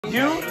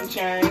You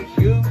change.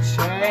 You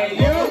change.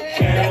 You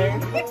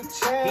change.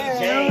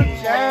 You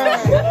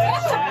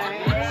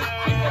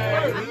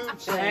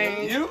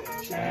change. You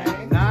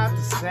change. Not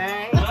the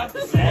same. Not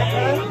the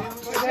same.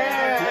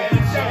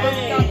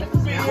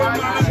 Why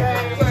you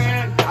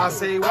change? I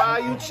say, why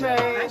you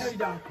change?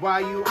 Why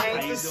you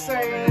ain't the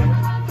same?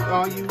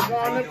 All you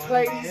wanna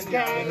play these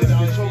games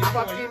with your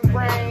fucking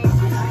brain.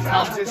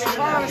 I'm just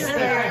trying to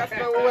stay out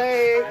the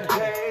way.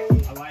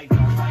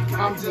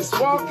 I'm just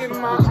walking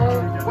my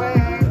own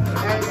way.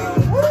 And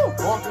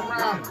walk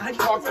around,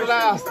 talk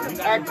loud,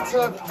 act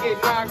tough, get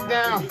knocked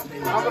down.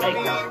 I'ma be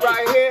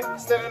right here,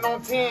 standing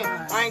on 10.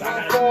 I ain't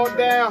gonna fall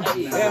down.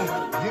 Yeah,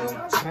 you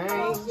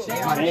change.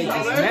 My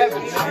niggas never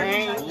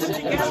change.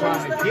 I'm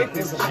trying to get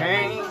this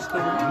change.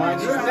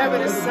 Money's never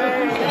the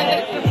same.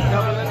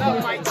 Doubling up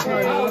my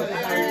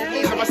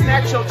change. I'ma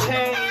snatch your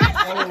change.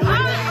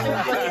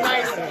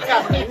 Nice.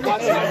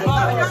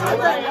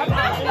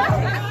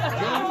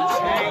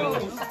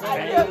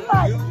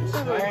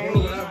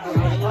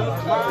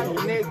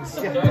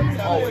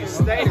 Always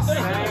stay the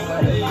same.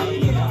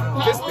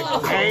 This the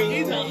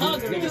game.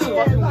 Niggas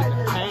fucking with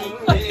the pain.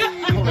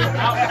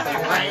 Out the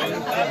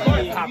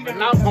rain. Popping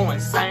out going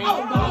insane. Got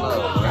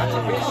the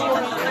bitch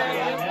on the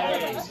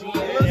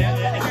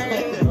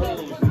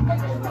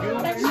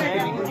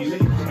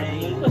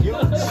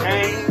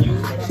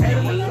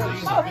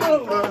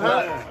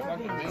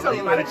Tell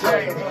him about a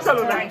change. Tell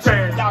him about a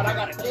change. Y'all, I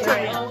got a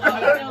change. I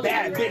got a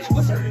bad bitch.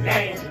 What's her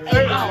name? I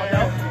don't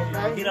know.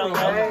 You don't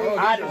know.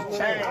 I just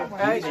changed.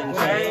 I didn't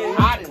change.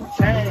 I didn't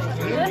change.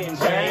 You didn't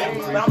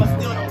change. But I'm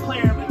still no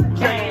player in the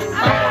game.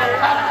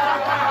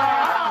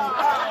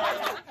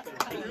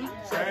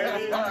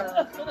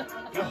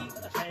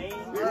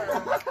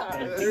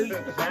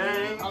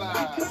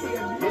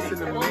 Listen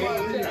to me.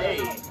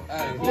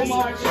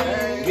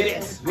 Get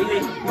it.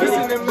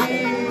 Listen to me.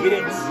 Get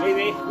it.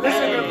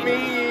 Listen to me.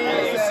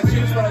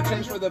 Just wanna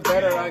change for the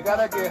better. I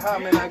gotta get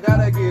hot, man. I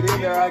gotta get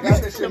in there. I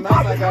got this shit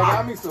nice, like I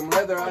got me some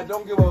leather. I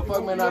don't give a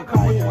fuck, man. I'm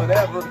cool with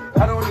whatever.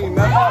 I don't need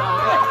nothing.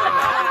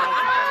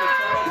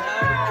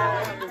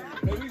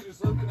 Maybe he's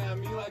just looking at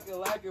me like a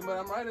lacking, but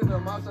I'm right in the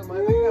mouth of my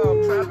nigga.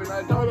 I'm trapping.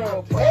 I don't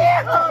know.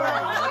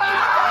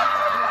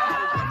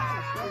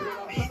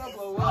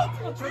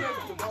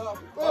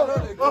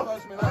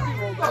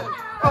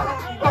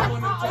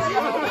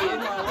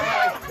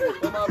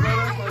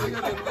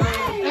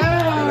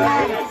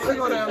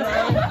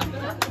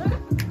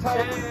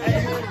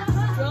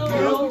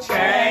 You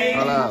change.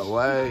 Hold up,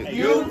 wait.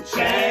 You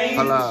change.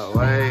 Hold up,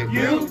 wait.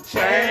 You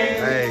change.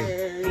 Hey.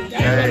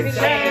 Hey.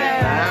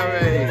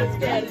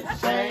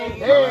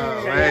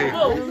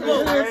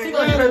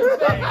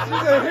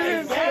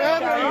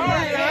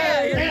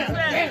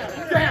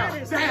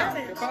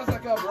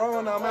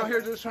 I'm out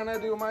here just trying to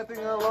do my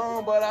thing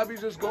alone, but I be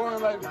just going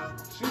like,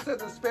 she said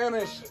the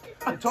Spanish.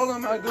 I told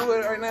him I'd do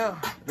it right now.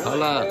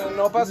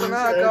 No pasa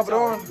nada,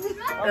 cabrón.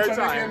 I'm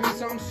trying to get me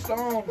some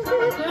stone.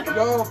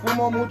 Yo,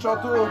 fumo mucho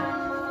tú.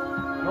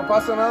 No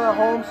pasa nada,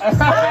 Holmes.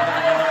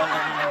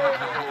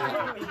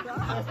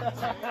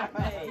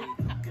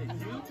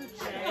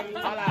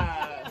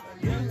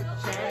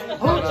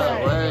 Who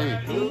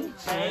changed?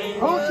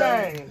 Who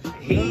changed?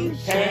 He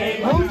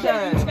changed. Who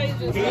changed?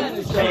 He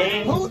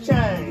changed. Who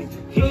changed?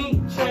 He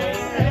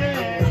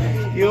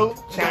changed. You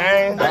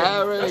changed.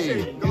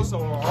 Harry. You're so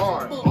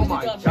hard. Oh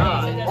my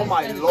God. Oh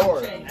my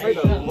Lord. Pray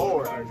the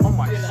Lord. Oh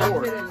my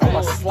sword. Oh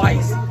my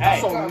slice.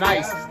 So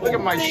nice. Look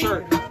at my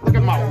shirt. Look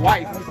at my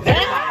wife. Look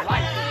at my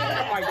life. Look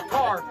at my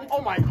car.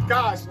 Oh my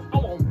gosh.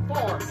 I'm on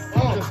far.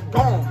 I'm just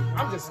gone.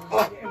 I'm just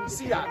up.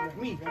 See that?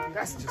 Me.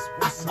 That's just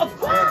what's up.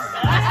 What's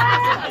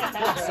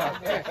up?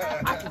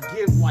 I can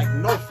give like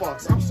no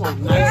fucks. I'm so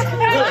nice.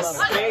 Real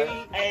estate.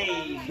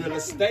 Hey. Real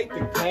estate the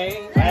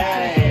game.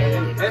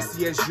 Hey.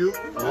 SCSU.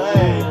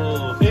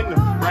 Hey. In the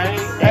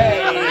frame. Hey.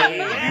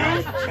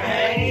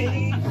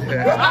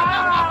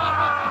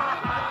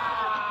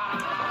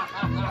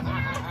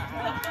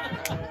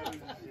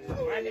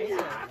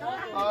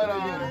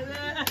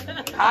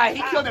 You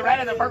he killed it right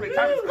at the perfect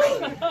time.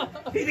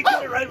 He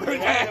killed it right at the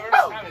perfect time.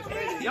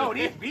 Yo,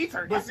 these beats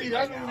are. But see,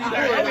 that's what we do.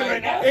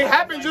 It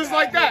happened just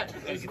like that.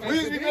 We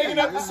just be making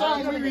up the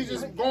song. We be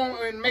just going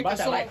and make the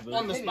song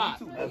on the spot.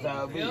 That's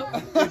how it be.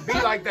 It be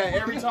like that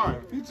every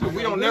time.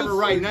 We don't never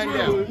write nothing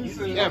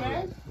down.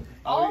 Ever.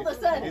 All of a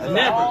sudden.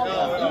 Never.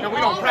 And we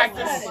don't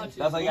practice.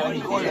 That's like I gotta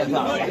record that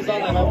time.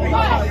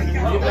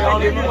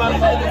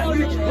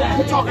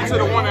 You're talking to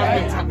the one that's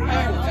been talking.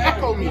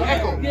 Echo me,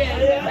 echo.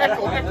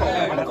 Echo. I'm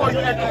gonna call you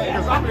Echo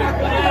because I've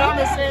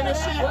been saying this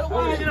shit.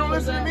 You don't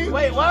listen to me?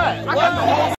 Wait, what? I got the whole